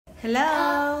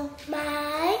Hello.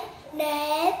 My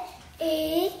name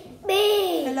is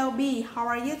B. Hello B, how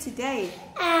are you today?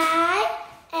 I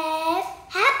am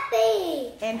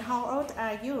happy. And how old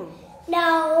are you?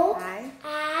 No, I.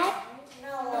 I'm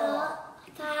not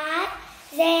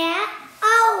 5 years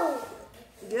old.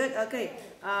 Good, okay.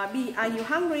 B, are you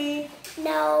hungry?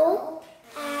 No,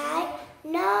 I'm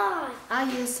not. Are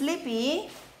you sleepy?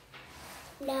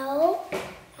 No,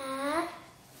 I'm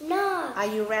not. Are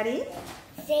you ready?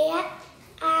 Yes,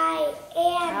 I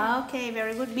am. Okay,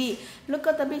 very good B. Look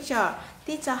at the picture.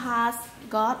 Teacher has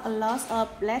got a lot of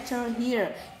letters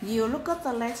here. You look at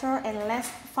the letter and let's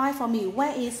find for me.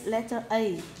 Where is letter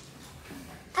A?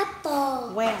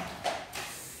 Apple. Where?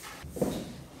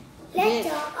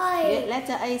 Letter A. Good.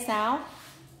 Letter A sound.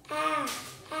 A.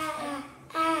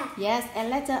 Yes, and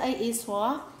letter A is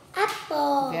for?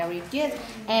 Apple. Very good.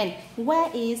 And where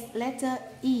is letter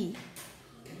E?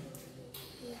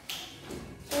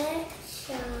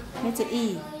 Letter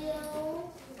E.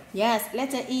 Yes,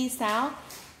 letter E sound.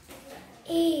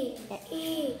 E.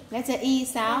 Letter E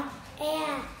sound.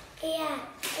 Air.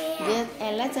 Good.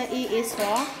 And letter E is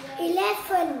for?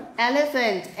 11.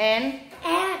 Elephant. And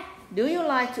Egg. do you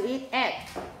like to eat egg?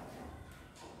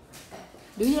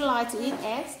 Do you like to eat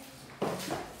eggs?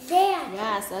 There.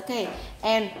 Yes, okay.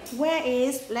 And where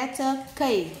is letter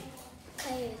K?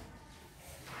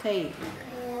 K.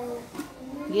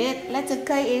 Good. Letter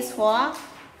K is for?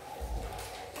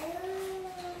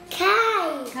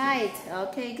 Kite. Kite.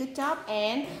 Okay, good job.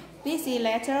 And this is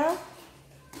letter?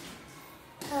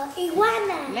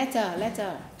 Iguana. Letter.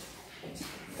 Letter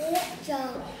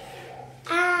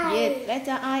I. Yes,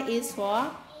 letter I is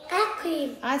for? Ice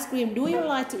cream. Ice cream. Do you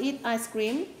like to eat ice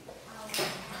cream?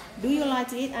 Do you like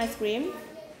to eat ice cream?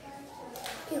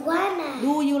 Iguana.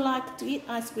 Do you like to eat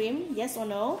ice cream? Yes or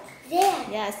no? There.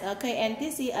 Yes, okay. And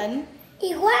this is an?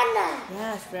 Iguana.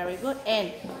 Yes, very good. And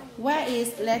where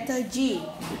is letter G?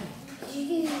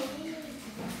 G.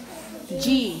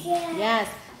 Yes.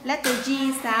 Letter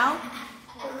G sound?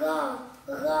 Go.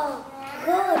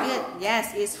 Good.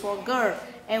 Yes, it's for girl.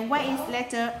 And where is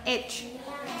letter H?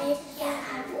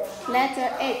 Letter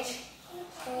H.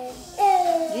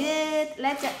 Good.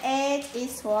 Letter H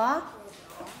is for?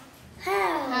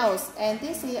 House. And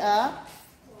this is a?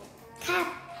 Cat.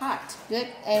 Heart. Good.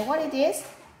 And what it is?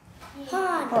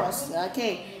 Horse.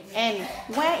 Okay. And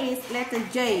where is letter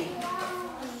J?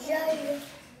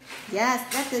 Yes,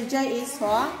 letter J is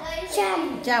for?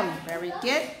 Jump. Very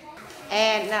good.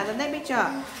 And now the next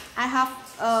picture. I have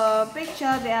a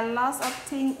picture. There are lots of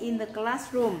things in the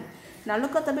classroom. Now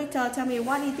look at the picture. Tell me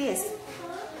what it is.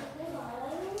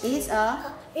 It's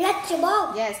a?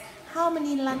 Lunchbox. Yes. How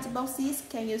many lunch boxes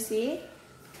can you see?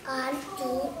 1,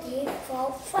 2, 3,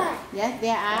 4, 5. Yes,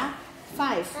 there are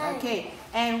 5. Okay.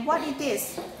 And what it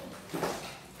is?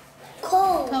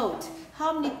 Coat.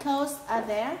 How many coats are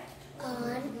there?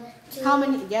 1, 2, How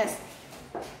many? Yes.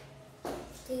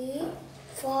 3,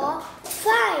 4,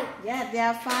 5. Yeah, there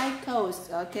are 5 coats.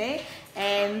 Okay.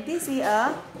 And this is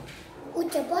a?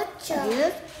 Good.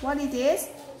 What it is?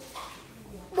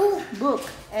 Book.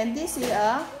 And this is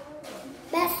a?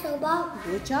 Basketball.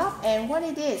 Good job. And what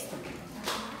it is?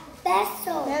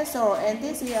 Pencil. And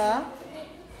this is a?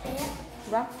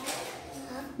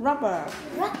 Rubber.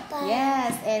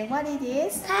 Yes. And what it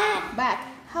is? Bag.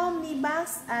 How many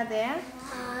bags are there?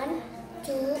 1,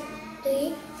 2,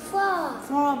 3, 4.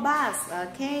 4 bags.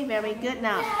 Okay, very good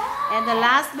now. And the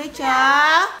last picture.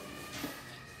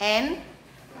 And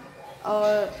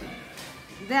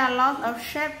there are lots of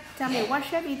shapes. Tell me what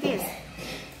shape it is?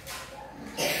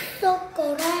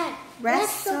 Red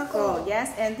circle.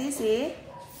 Yes, and this is?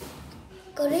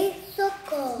 Green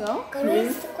circle. No?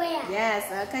 Green square.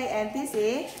 Yes, okay, and this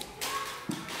is?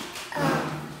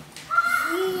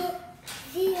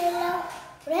 Yellow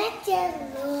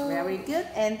rectangle. Very good.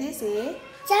 And this is?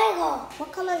 Triangle.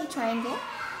 What color is triangle?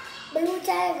 Blue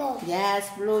triangle. Yes,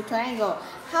 blue triangle.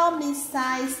 How many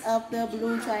sides of the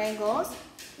blue triangles?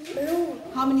 Blue.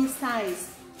 How many sides?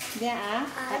 There are?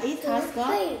 It has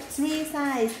got 3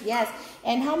 sides. Yes.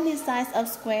 And how many sides of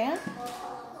square?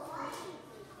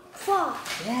 4.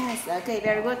 Yes. Okay,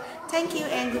 very good. Thank you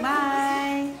and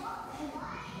goodbye.